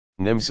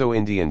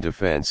Nimzo-Indian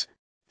defense,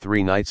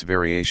 3 knights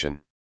variation.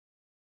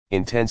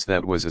 Intense.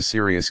 That was a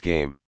serious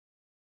game.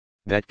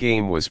 That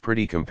game was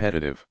pretty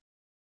competitive.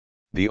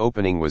 The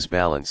opening was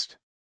balanced.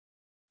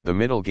 The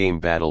middle game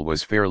battle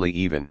was fairly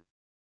even.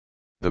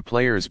 The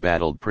players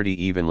battled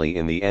pretty evenly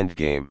in the end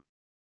game.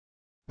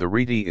 The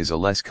ready is a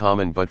less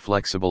common but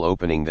flexible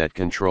opening that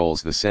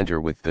controls the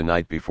center with the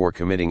knight before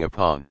committing a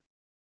pawn.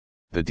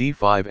 The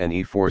d5 and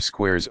e4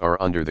 squares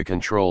are under the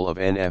control of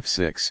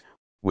nf6,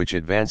 which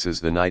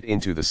advances the knight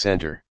into the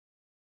center.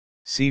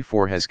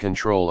 c4 has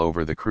control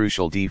over the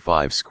crucial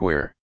d5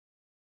 square.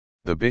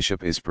 The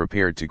bishop is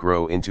prepared to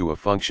grow into a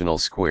functional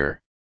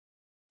square.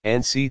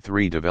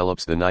 c3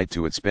 develops the knight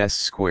to its best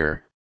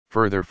square,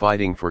 further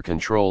fighting for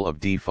control of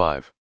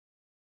d5.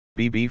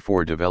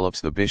 bb4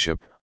 develops the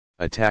bishop,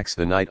 attacks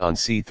the knight on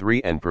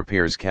c3 and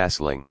prepares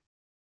castling.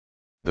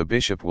 The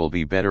bishop will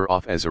be better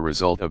off as a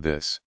result of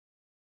this.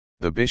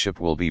 The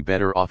bishop will be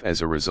better off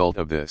as a result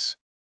of this.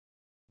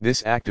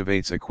 This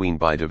activates a queen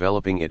by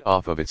developing it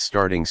off of its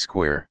starting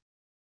square.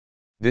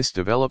 This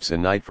develops a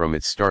knight from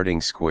its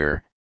starting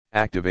square,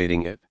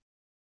 activating it.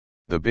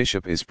 The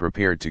bishop is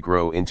prepared to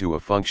grow into a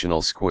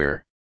functional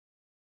square.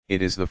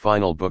 It is the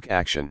final book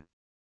action.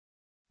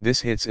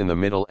 This hits in the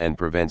middle and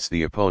prevents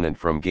the opponent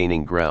from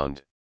gaining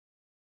ground.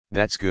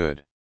 That's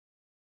good.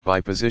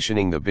 By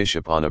positioning the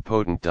bishop on a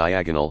potent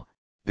diagonal,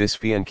 this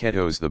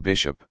fianchettos the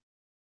bishop.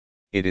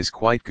 It is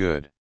quite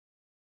good.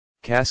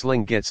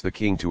 Castling gets the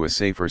king to a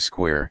safer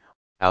square,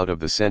 out of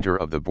the center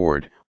of the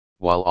board,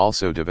 while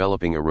also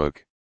developing a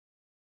rook.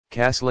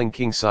 Castling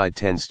kingside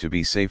tends to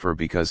be safer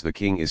because the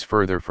king is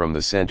further from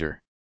the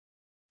center.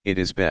 It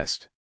is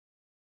best.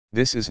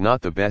 This is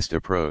not the best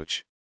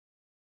approach.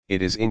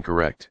 It is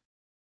incorrect.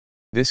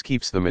 This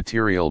keeps the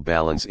material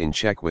balance in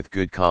check with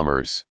good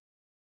commerce.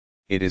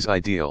 It is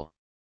ideal.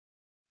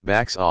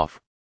 Backs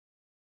off.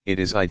 It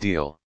is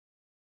ideal.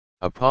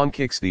 A pawn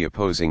kicks the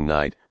opposing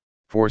knight,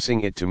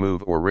 forcing it to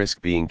move or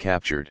risk being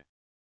captured.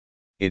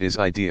 It is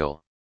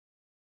ideal.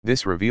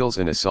 This reveals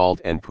an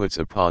assault and puts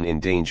a pawn in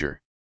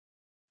danger.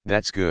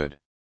 That's good.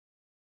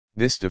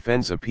 This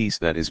defends a piece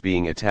that is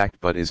being attacked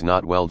but is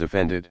not well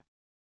defended.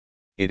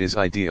 It is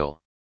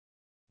ideal.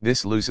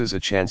 This loses a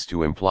chance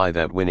to imply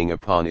that winning a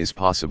pawn is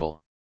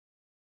possible.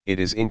 It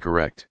is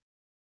incorrect.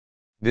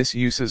 This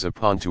uses a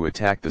pawn to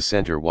attack the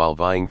center while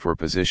vying for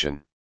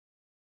position.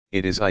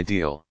 It is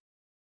ideal.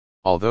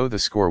 Although the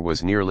score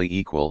was nearly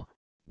equal,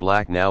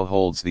 black now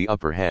holds the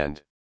upper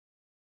hand.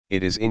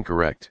 It is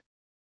incorrect.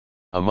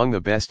 Among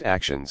the best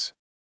actions.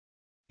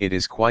 It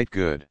is quite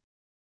good.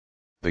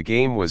 The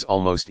game was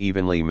almost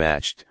evenly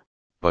matched,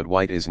 but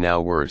white is now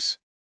worse.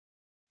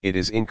 It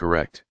is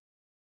incorrect.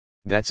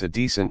 That's a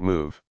decent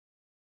move.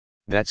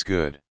 That's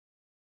good.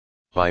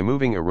 By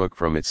moving a rook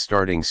from its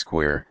starting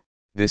square,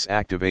 this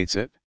activates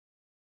it.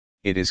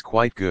 It is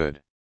quite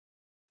good.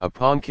 A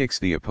pawn kicks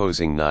the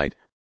opposing knight,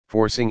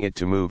 forcing it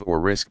to move or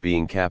risk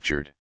being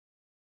captured.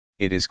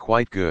 It is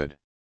quite good.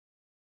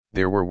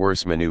 There were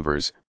worse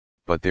maneuvers,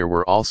 but there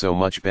were also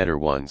much better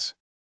ones.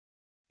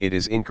 It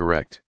is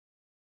incorrect.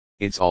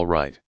 It's all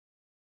right.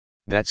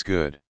 That's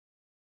good.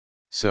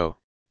 So,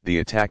 the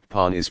attacked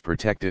pawn is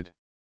protected.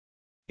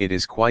 It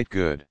is quite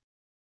good.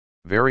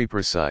 Very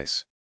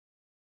precise.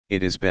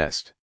 It is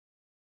best.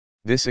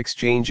 This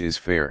exchange is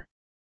fair.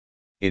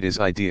 It is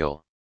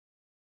ideal.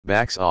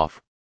 Backs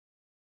off.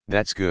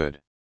 That's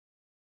good.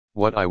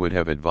 What I would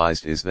have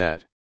advised is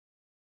that.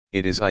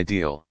 It is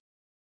ideal.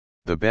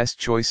 The best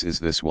choice is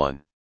this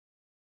one.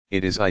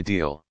 It is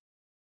ideal.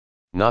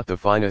 Not the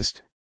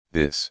finest,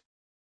 this.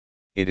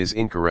 It is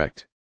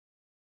incorrect.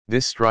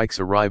 This strikes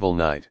a rival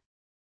knight.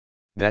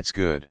 That's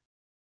good.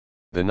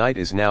 The knight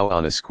is now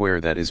on a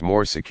square that is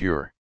more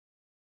secure.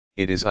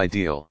 It is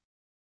ideal.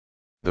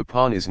 The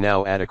pawn is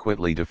now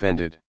adequately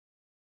defended.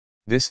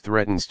 This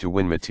threatens to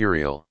win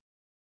material.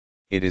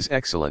 It is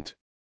excellent.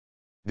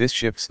 This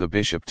shifts the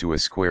bishop to a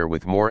square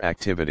with more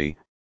activity,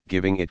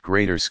 giving it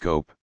greater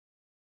scope.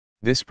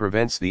 This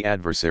prevents the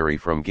adversary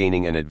from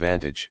gaining an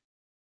advantage.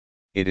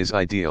 It is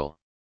ideal.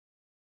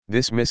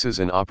 This misses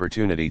an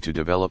opportunity to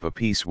develop a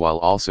piece while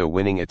also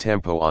winning a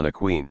tempo on a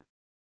queen.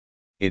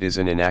 It is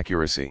an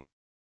inaccuracy.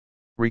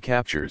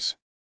 Recaptures.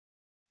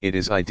 It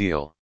is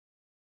ideal.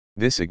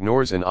 This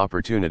ignores an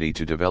opportunity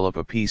to develop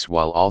a piece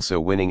while also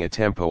winning a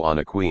tempo on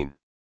a queen.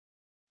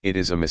 It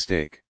is a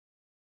mistake.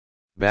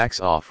 Backs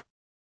off.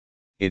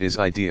 It is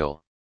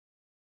ideal.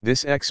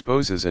 This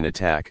exposes an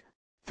attack,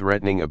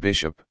 threatening a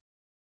bishop.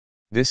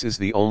 This is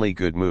the only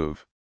good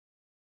move.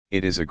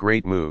 It is a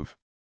great move.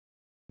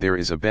 There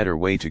is a better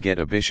way to get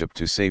a bishop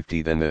to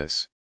safety than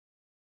this.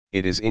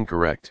 It is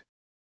incorrect.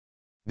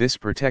 This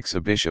protects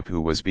a bishop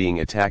who was being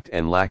attacked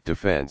and lacked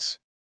defense.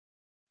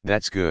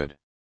 That's good.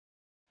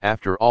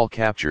 After all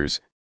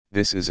captures,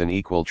 this is an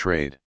equal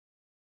trade.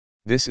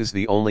 This is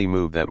the only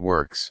move that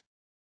works.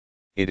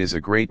 It is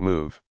a great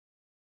move.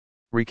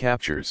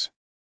 Recaptures.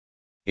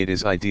 It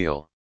is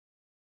ideal.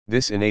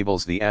 This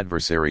enables the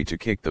adversary to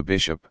kick the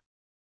bishop.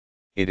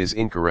 It is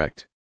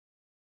incorrect.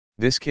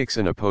 This kicks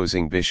an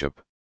opposing bishop.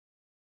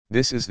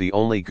 This is the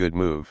only good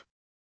move.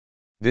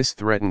 This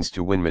threatens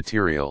to win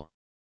material.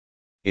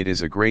 It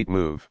is a great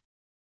move.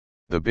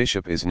 The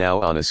bishop is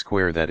now on a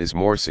square that is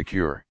more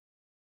secure.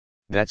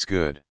 That's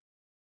good.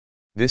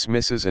 This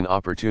misses an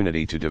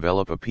opportunity to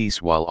develop a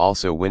piece while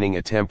also winning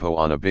a tempo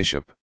on a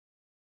bishop.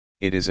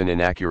 It is an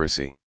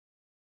inaccuracy.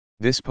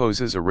 This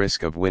poses a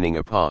risk of winning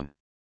a pawn.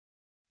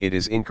 It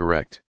is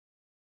incorrect.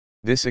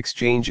 This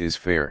exchange is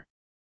fair.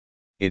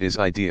 It is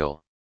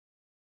ideal.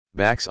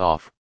 Backs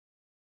off.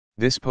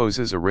 This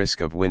poses a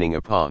risk of winning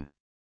a pawn.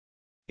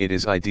 It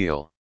is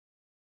ideal.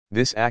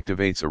 This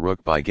activates a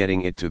rook by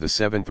getting it to the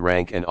 7th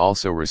rank and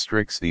also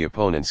restricts the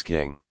opponent's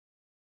king.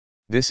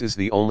 This is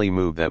the only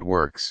move that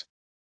works.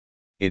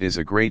 It is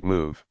a great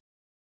move.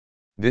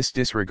 This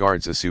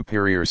disregards a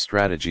superior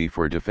strategy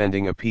for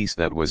defending a piece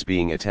that was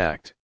being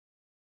attacked.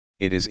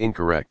 It is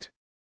incorrect.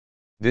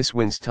 This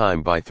wins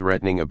time by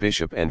threatening a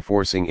bishop and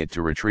forcing it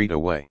to retreat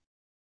away.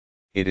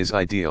 It is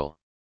ideal.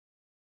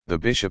 The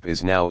bishop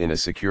is now in a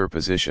secure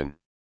position.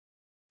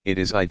 It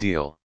is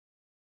ideal.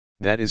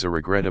 That is a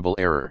regrettable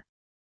error.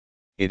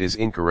 It is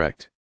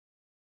incorrect.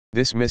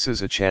 This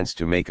misses a chance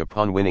to make a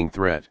pawn-winning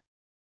threat.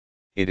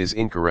 It is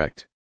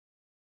incorrect.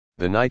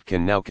 The knight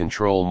can now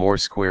control more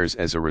squares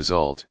as a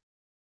result.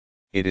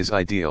 It is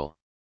ideal.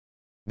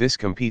 This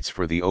competes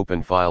for the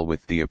open file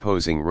with the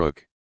opposing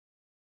rook.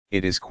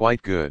 It is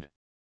quite good.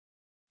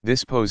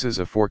 This poses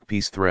a fork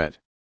piece threat.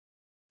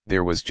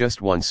 There was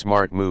just one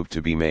smart move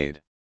to be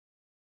made.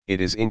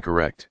 It is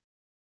incorrect.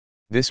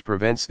 This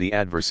prevents the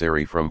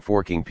adversary from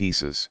forking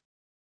pieces.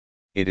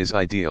 It is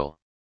ideal.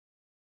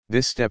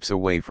 This steps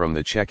away from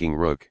the checking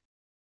rook.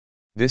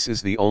 This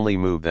is the only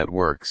move that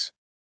works.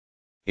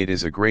 It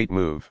is a great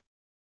move.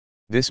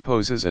 This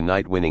poses a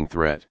knight-winning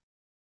threat.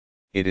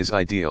 It is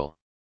ideal.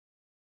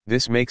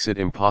 This makes it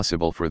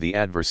impossible for the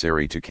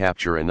adversary to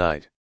capture a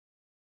knight.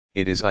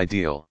 It is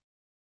ideal.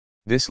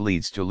 This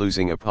leads to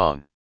losing a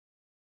pawn.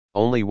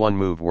 Only one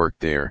move worked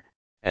there,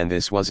 and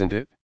this wasn't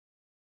it?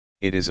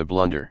 It is a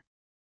blunder.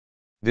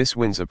 This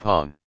wins a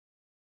pawn.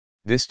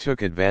 This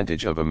took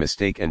advantage of a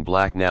mistake and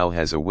black now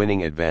has a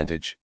winning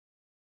advantage.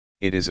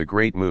 It is a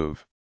great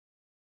move.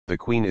 The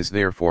queen is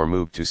therefore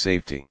moved to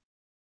safety.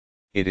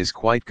 It is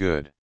quite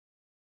good.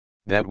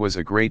 That was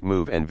a great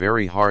move and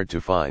very hard to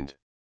find.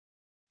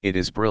 It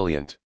is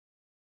brilliant.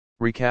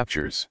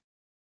 Recaptures.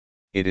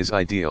 It is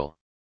ideal.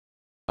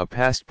 A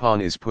passed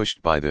pawn is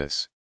pushed by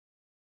this.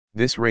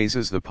 This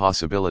raises the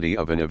possibility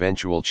of an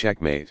eventual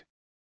checkmate.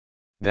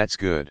 That's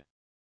good.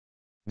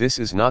 This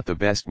is not the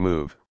best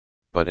move,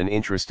 but an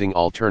interesting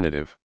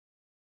alternative.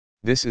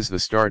 This is the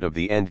start of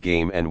the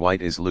endgame and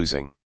white is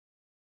losing.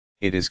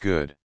 It is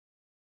good.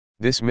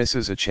 This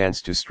misses a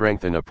chance to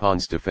strengthen a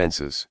pawn's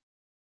defenses.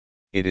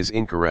 It is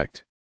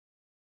incorrect.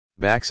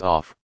 Backs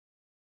off.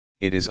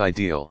 It is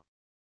ideal.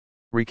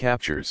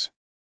 Recaptures.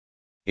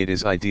 It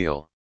is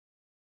ideal.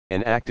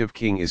 An active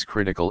king is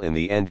critical in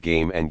the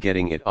endgame and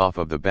getting it off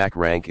of the back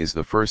rank is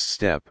the first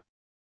step.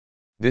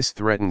 This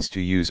threatens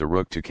to use a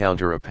rook to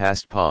counter a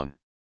passed pawn.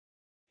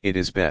 It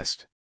is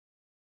best.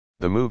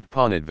 The moved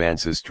pawn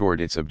advances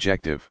toward its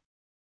objective.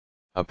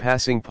 A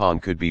passing pawn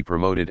could be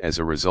promoted as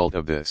a result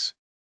of this.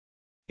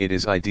 It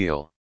is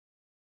ideal.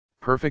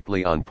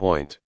 Perfectly on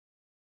point.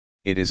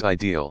 It is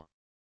ideal.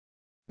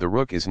 The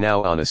rook is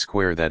now on a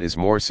square that is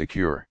more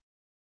secure.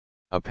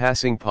 A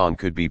passing pawn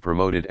could be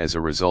promoted as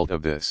a result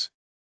of this.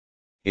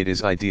 It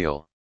is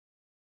ideal.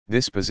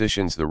 This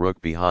positions the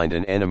rook behind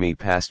an enemy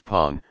passed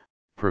pawn,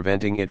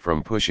 preventing it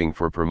from pushing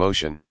for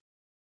promotion.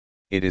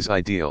 It is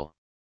ideal.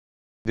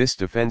 This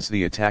defends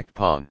the attacked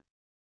pawn.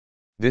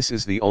 This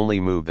is the only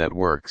move that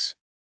works.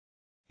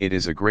 It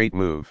is a great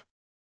move.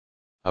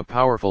 A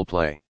powerful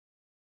play.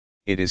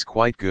 It is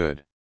quite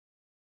good.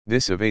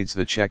 This evades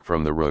the check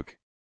from the rook.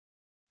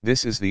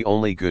 This is the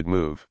only good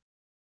move.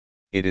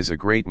 It is a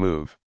great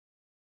move.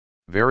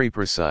 Very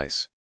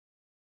precise.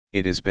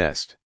 It is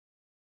best.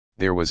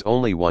 There was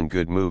only one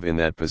good move in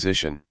that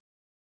position.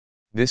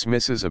 This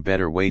misses a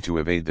better way to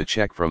evade the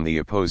check from the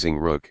opposing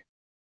rook.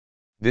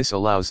 This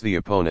allows the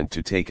opponent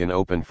to take an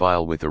open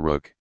file with the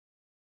rook.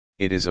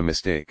 It is a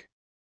mistake.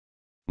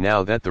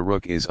 Now that the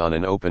rook is on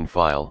an open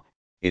file,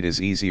 it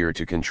is easier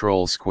to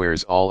control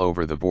squares all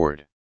over the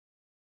board.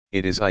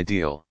 It is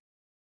ideal.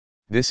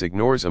 This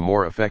ignores a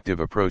more effective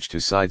approach to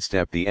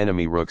sidestep the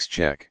enemy rook's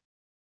check.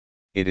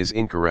 It is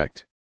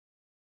incorrect.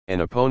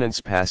 An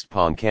opponent's passed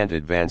pawn can't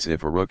advance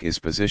if a rook is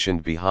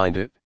positioned behind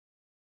it.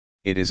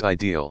 It is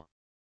ideal.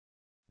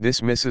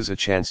 This misses a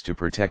chance to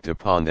protect a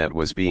pawn that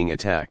was being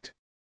attacked.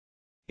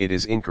 It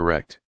is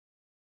incorrect.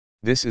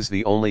 This is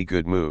the only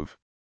good move.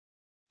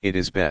 It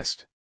is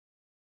best.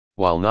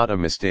 While not a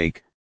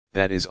mistake,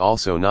 that is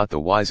also not the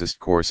wisest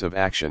course of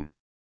action.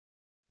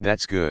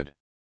 That's good.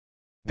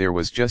 There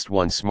was just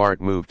one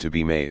smart move to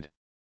be made.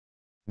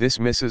 This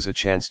misses a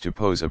chance to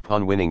pose a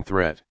pawn-winning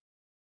threat.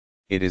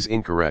 It is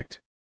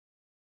incorrect.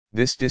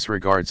 This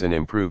disregards an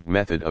improved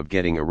method of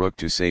getting a rook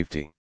to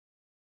safety.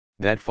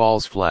 That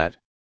falls flat.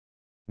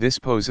 This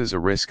poses a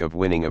risk of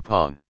winning a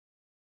pawn.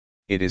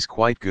 It is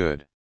quite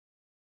good.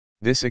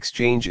 This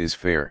exchange is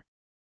fair.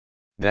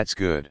 That's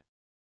good.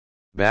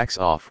 Backs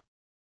off.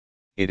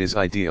 It is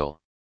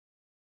ideal.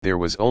 There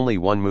was only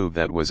one move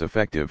that was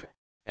effective,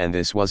 and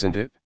this wasn't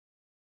it?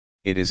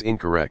 It is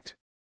incorrect.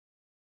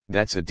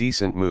 That's a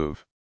decent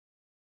move.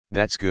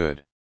 That's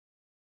good.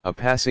 A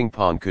passing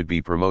pawn could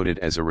be promoted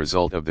as a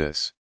result of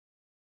this.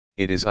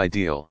 It is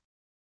ideal.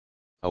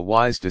 A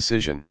wise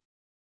decision.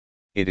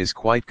 It is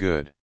quite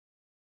good.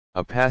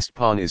 A passed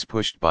pawn is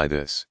pushed by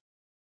this.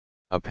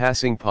 A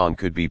passing pawn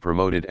could be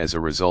promoted as a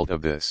result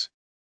of this.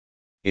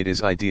 It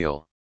is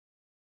ideal.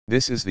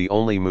 This is the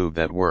only move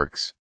that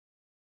works.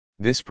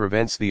 This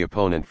prevents the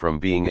opponent from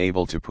being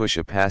able to push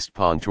a passed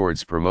pawn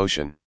towards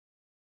promotion.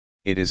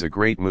 It is a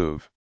great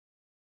move.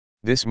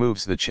 This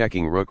moves the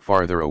checking rook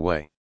farther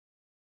away.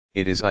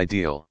 It is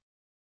ideal.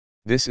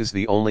 This is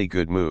the only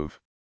good move.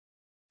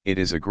 It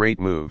is a great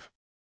move.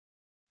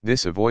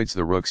 This avoids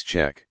the rook's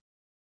check.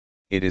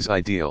 It is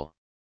ideal.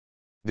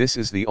 This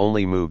is the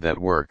only move that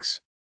works.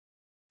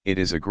 It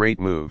is a great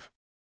move.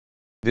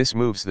 This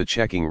moves the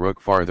checking rook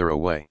farther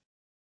away.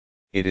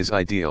 It is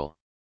ideal.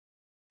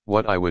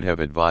 What I would have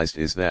advised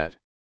is that.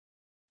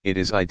 It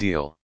is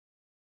ideal.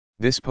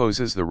 This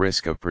poses the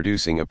risk of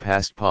producing a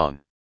passed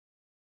pawn.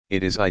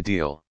 It is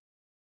ideal.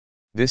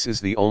 This is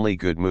the only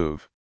good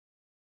move.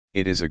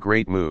 It is a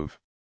great move.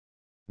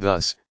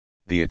 Thus,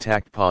 the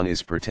attacked pawn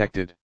is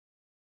protected.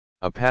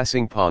 A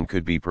passing pawn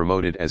could be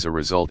promoted as a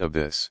result of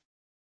this.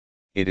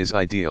 It is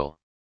ideal.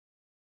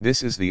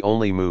 This is the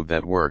only move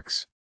that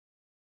works.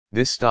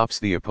 This stops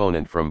the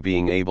opponent from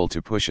being able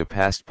to push a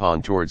passed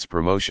pawn towards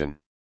promotion.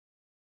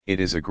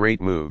 It is a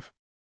great move.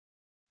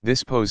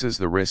 This poses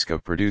the risk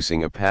of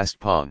producing a passed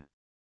pawn.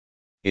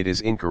 It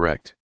is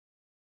incorrect.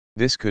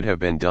 This could have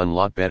been done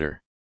lot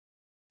better.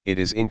 It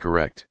is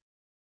incorrect.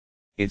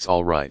 It's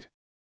alright.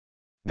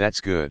 That's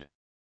good.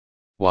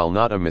 While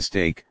not a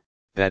mistake,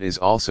 that is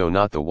also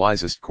not the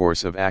wisest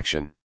course of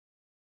action.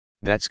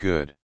 That's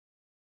good.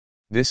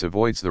 This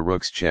avoids the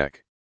rook's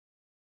check.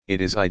 It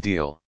is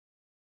ideal.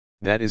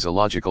 That is a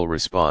logical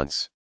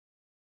response.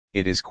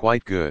 It is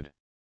quite good.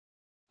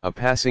 A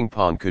passing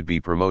pawn could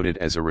be promoted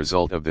as a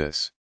result of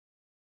this.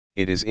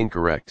 It is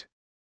incorrect.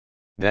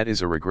 That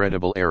is a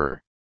regrettable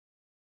error.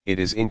 It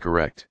is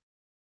incorrect.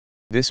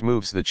 This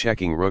moves the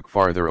checking rook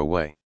farther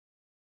away.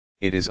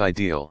 It is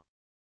ideal.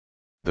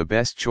 The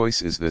best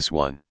choice is this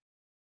one.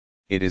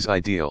 It is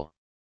ideal.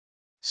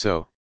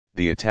 So,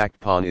 the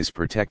attacked pawn is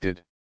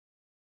protected.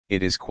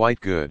 It is quite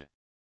good.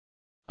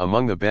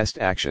 Among the best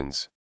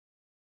actions.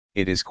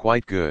 It is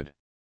quite good.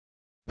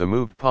 The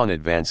moved pawn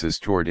advances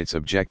toward its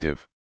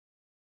objective.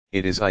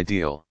 It is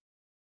ideal.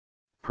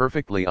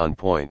 Perfectly on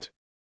point.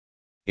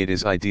 It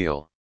is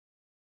ideal.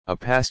 A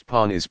passed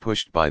pawn is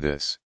pushed by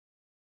this.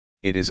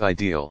 It is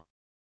ideal.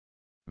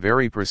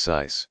 Very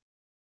precise.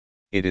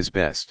 It is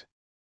best.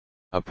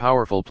 A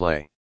powerful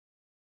play.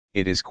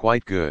 It is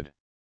quite good.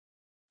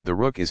 The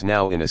rook is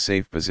now in a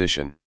safe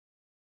position.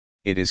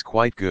 It is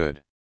quite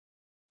good.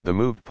 The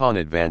moved pawn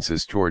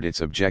advances toward its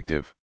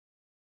objective.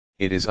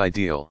 It is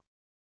ideal.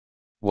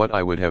 What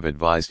I would have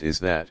advised is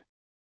that.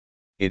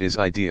 It is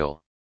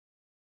ideal.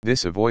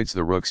 This avoids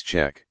the rook's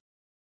check.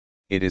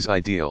 It is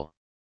ideal.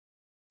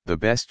 The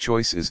best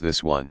choice is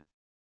this one.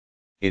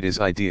 It is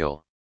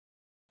ideal.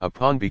 A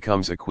pawn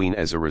becomes a queen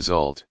as a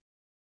result.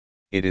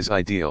 It is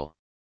ideal.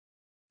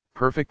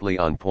 Perfectly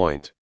on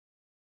point.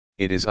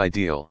 It is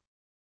ideal.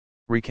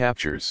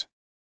 Recaptures.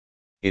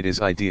 It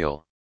is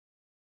ideal.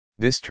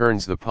 This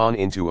turns the pawn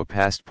into a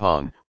passed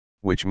pawn,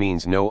 which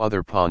means no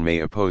other pawn may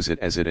oppose it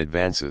as it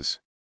advances.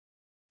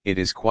 It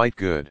is quite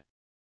good.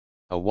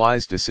 A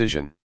wise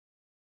decision.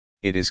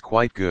 It is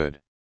quite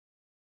good.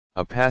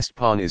 A passed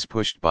pawn is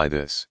pushed by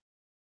this.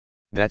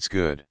 That's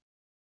good.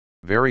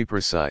 Very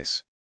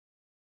precise.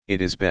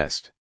 It is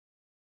best.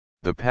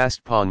 The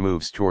passed pawn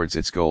moves towards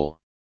its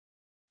goal.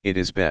 It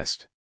is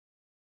best.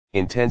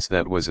 Intense.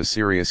 That was a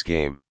serious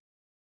game.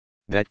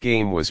 That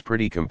game was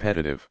pretty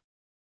competitive.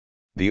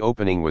 The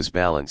opening was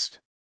balanced.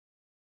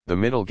 The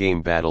middle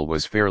game battle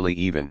was fairly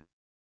even.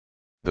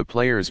 The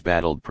players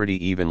battled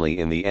pretty evenly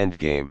in the end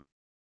game.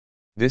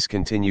 This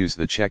continues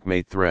the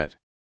checkmate threat.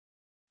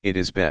 It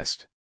is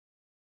best.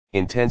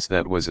 Intense.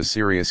 That was a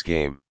serious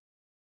game.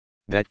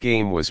 That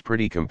game was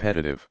pretty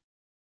competitive.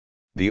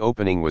 The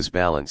opening was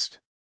balanced.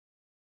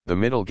 The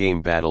middle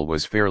game battle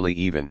was fairly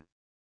even.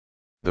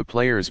 The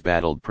players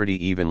battled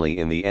pretty evenly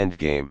in the end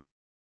game.